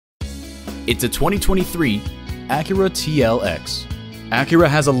It's a 2023 Acura TLX. Acura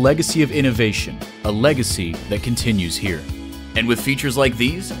has a legacy of innovation, a legacy that continues here. And with features like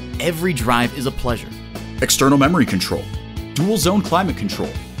these, every drive is a pleasure. External memory control, dual zone climate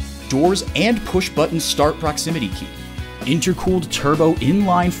control, doors and push-button start proximity key, intercooled turbo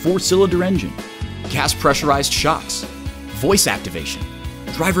inline 4-cylinder engine, gas pressurized shocks, voice activation,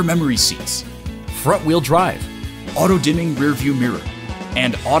 driver memory seats, front-wheel drive, auto-dimming rear-view mirror,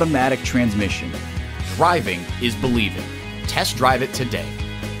 and automatic transmission. Driving is believing. Test drive it today.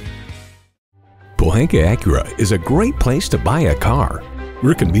 Pohanka Acura is a great place to buy a car.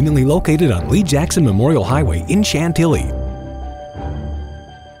 We're conveniently located on Lee Jackson Memorial Highway in Chantilly.